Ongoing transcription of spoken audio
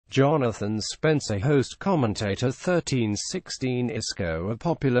Jonathan Spencer, host commentator. 13-16 Isco, a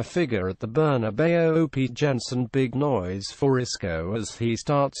popular figure at the Bernabeu Pete Jenson Big noise for Isco as he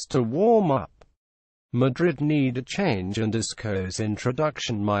starts to warm up. Madrid need a change and Isco's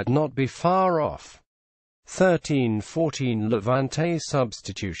introduction might not be far off. 13-14 Levante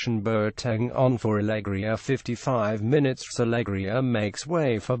substitution, Boateng on for Alegria. 55 minutes Alegria makes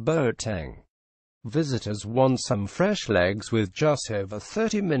way for Boateng. Visitors want some fresh legs with just over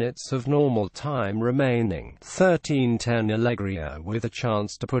 30 minutes of normal time remaining. 13-10 Alegria with a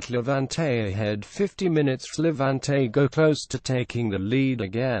chance to put Levante ahead. 50 minutes Levante go close to taking the lead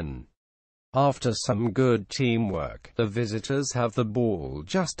again. After some good teamwork, the visitors have the ball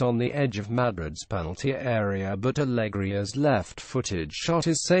just on the edge of Madrid's penalty area, but Alegria's left-footed shot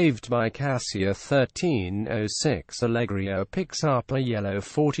is saved by Casilla. 13-06 Alegria picks up a yellow.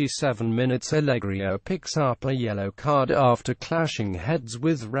 47 minutes Alegria picks up a yellow card after clashing heads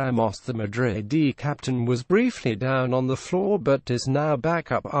with Ramos. The Madrid captain was briefly down on the floor but is now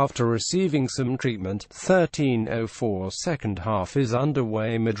back up after receiving some treatment. 13-04 second half is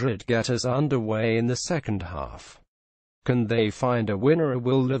underway. Madrid get us underway in the second half. Can they find a winner, or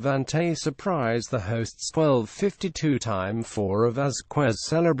will Levante surprise the hosts? 12:52 time for a Vazquez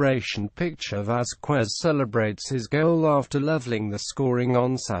celebration picture. Vazquez celebrates his goal after leveling the scoring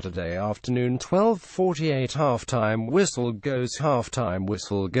on Saturday afternoon. 12:48 half-time whistle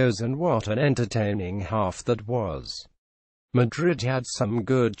goes, and what an entertaining half that was. Madrid had some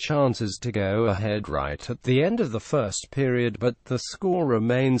good chances to go ahead right at the end of the first period, but the score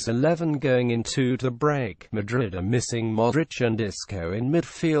remains 11 going into the break. Madrid are missing Modric and Isco in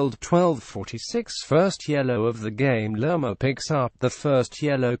midfield. 12:46 first yellow of the game. Lerma picks up the first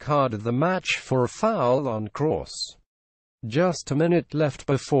yellow card of the match for a foul on cross. Just a minute left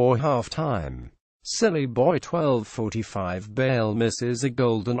before half-time. Silly boy. 12:45 Bale misses a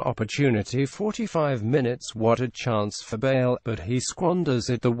golden opportunity. 45 minutes what a chance for Bale, but he squanders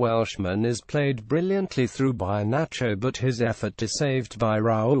it. The Welshman is played brilliantly through by Nacho, but his effort is saved by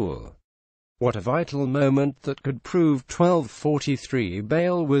Raul. What a vital moment that could prove. 12:43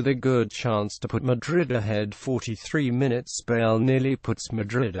 Bale with a good chance to put Madrid ahead. 43 minutes Bale nearly puts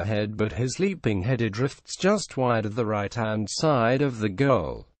Madrid ahead, but his leaping header drifts just wide of the right-hand side of the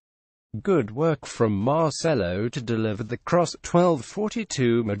goal. Good work from Marcelo to deliver the cross.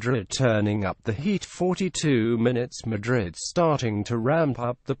 12:42 Madrid turning up the heat. 42 minutes Madrid starting to ramp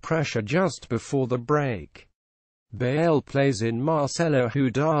up the pressure just before the break. Bale plays in Marcelo, who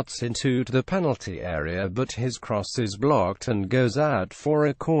darts into the penalty area, but his cross is blocked and goes out for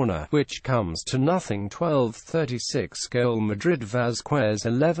a corner, which comes to nothing. 12:36 goal Madrid. Vazquez.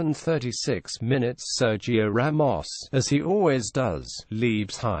 11:36 minutes Sergio Ramos, as he always does,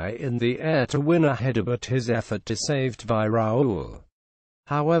 leaps high in the air to win a header, but his effort is saved by Raul.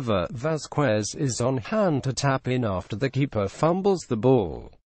 However, Vazquez is on hand to tap in after the keeper fumbles the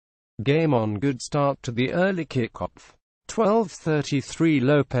ball. Game on. Good start to the early kickoff. 12:33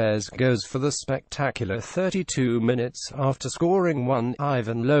 Lopez goes for the spectacular. 32 minutes after scoring one,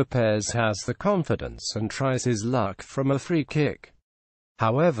 Ivan Lopez has the confidence and tries his luck from a free kick.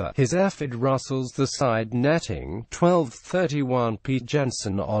 However, his effort rustles the side netting. 12:31 Pete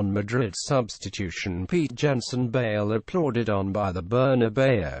Jenson on. Madrid substitution. Pete Jenson. Bale applauded on by the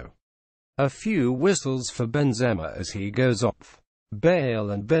Bernabeu. A few whistles for Benzema as he goes off.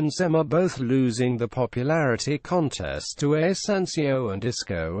 Bale and Benzema both losing the popularity contest to Asensio and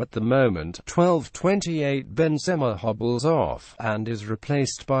Isco at the moment. 12:28 Benzema hobbles off, and is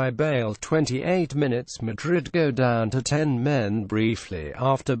replaced by Bale. 28 minutes Madrid go down to 10 men briefly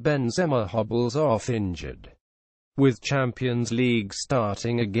after Benzema hobbles off injured. With Champions League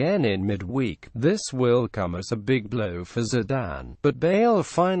starting again in midweek, this will come as a big blow for Zidane, but Bale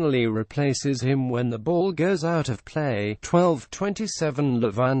finally replaces him when the ball goes out of play. 12:27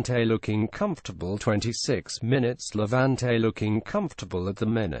 Levante looking comfortable. 26 minutes Levante looking comfortable at the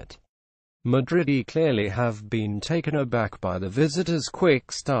minute. Madrid clearly have been taken aback by the visitors'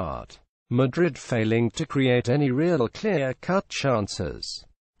 quick start. Madrid failing to create any real clear-cut chances.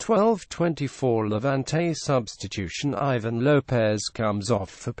 12:24 Levante substitution. Ivan Lopez comes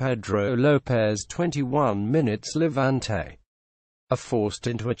off for Pedro Lopez. 21 minutes Levante are forced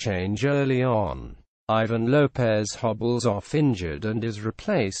into a change early on. Ivan Lopez hobbles off injured and is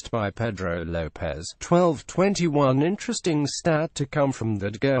replaced by Pedro Lopez. 12:21 Interesting stat to come from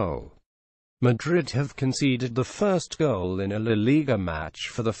that goal. Madrid have conceded the first goal in a La Liga match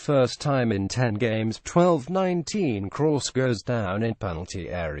for the first time in 10 games. 12:19 Cross goes down in penalty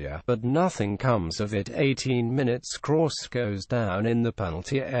area, but nothing comes of it. 18 minutes Cross goes down in the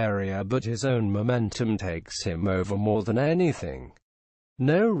penalty area, but his own momentum takes him over more than anything.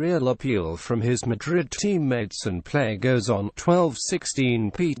 No real appeal from his Madrid teammates and play goes on.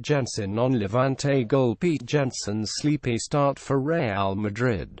 12-16 Pete Jenson on Levante goal. Pete Jenson's sleepy start for Real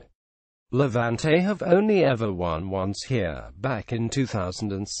Madrid. Levante have only ever won once here, back in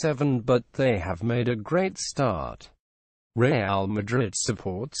 2007, but they have made a great start. Real Madrid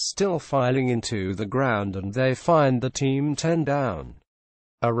supports still filing into the ground and they find the team 10 down.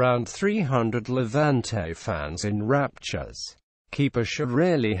 Around 300 Levante fans in raptures. Keeper should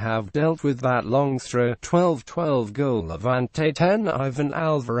really have dealt with that long throw. 12-12 goal Levante 10 Ivan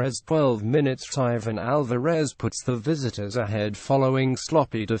Alvarez. 12 minutes Ivan Alvarez puts the visitors ahead following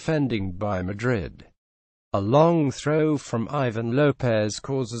sloppy defending by Madrid. A long throw from Ivan Lopez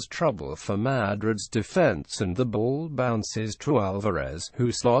causes trouble for Madrid's defense and the ball bounces to Alvarez,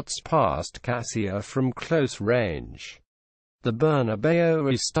 who slots past Casilla from close range. The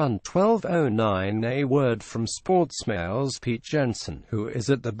Bernabeu is stunned. 12:09 A word from Sportsmail's Pete Jenson, who is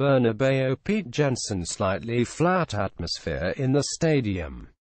at the Bernabeu. Pete Jenson slightly flat atmosphere in the stadium.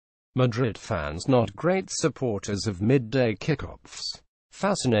 Madrid fans not great supporters of midday kickoffs.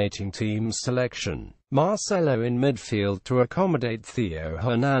 Fascinating team selection. Marcelo in midfield to accommodate Theo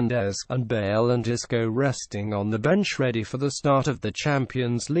Hernandez, and Bale and Isco resting on the bench ready for the start of the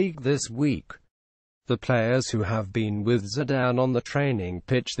Champions League this week. The players who have been with Zidane on the training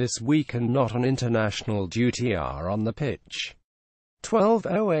pitch this week and not on international duty are on the pitch.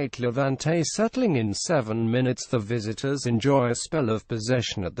 12:08 Levante settling in 7 minutes. The visitors enjoy a spell of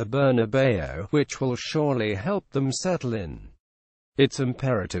possession at the Bernabeu, which will surely help them settle in. It's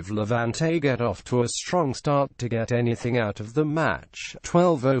imperative Levante get off to a strong start to get anything out of the match.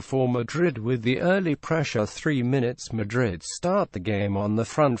 12:04 Madrid with the early pressure. 3 minutes Madrid start the game on the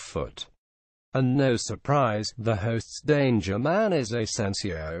front foot. And no surprise, the host's danger man is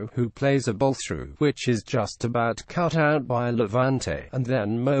Asensio, who plays a ball through, which is just about cut out by Levante, and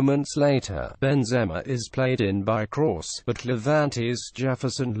then moments later, Benzema is played in by Kroos, but Levante's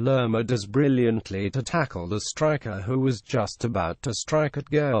Jefferson Lerma does brilliantly to tackle the striker who was just about to strike at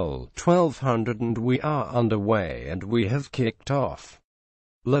goal. 1200 and we are underway and we have kicked off.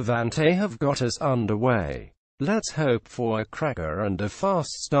 Levante have got us underway. Let's hope for a cracker and a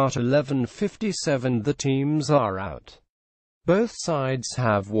fast start. 11:57 The teams are out. Both sides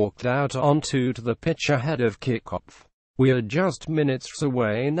have walked out onto the pitch ahead of kickoff. We are just minutes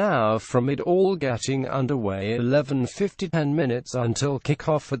away now from it all getting underway. 11:50 10 minutes until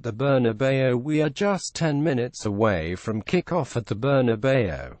kickoff at the Bernabeu. We are just 10 minutes away from kickoff at the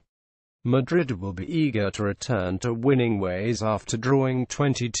Bernabeu. Madrid will be eager to return to winning ways after drawing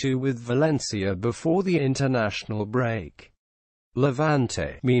 22 with Valencia before the international break.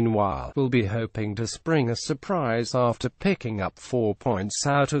 Levante, meanwhile, will be hoping to spring a surprise after picking up 4 points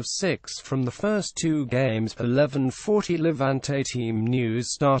out of 6 from the first 2 games. 11:40 Levante team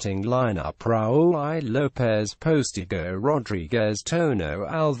news. Starting lineup: Raúl I. Lopez, Postigo, Rodriguez, Tono,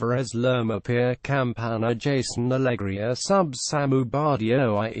 Alvarez, Lerma, Pierre Campana, Jason, Alegria. Subs: Samu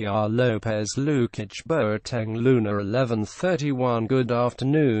Bardio, Ier Lopez, Lukic, Boateng, Luna. 11:31 Good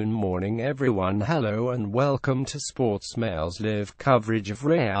afternoon, morning everyone. Hello and welcome to Sportsmail's live coverage of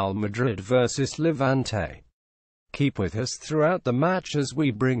Real Madrid vs Levante. Keep with us throughout the match as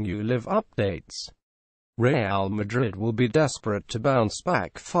we bring you live updates. Real Madrid will be desperate to bounce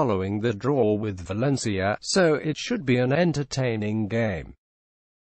back following the draw with Valencia, so it should be an entertaining game.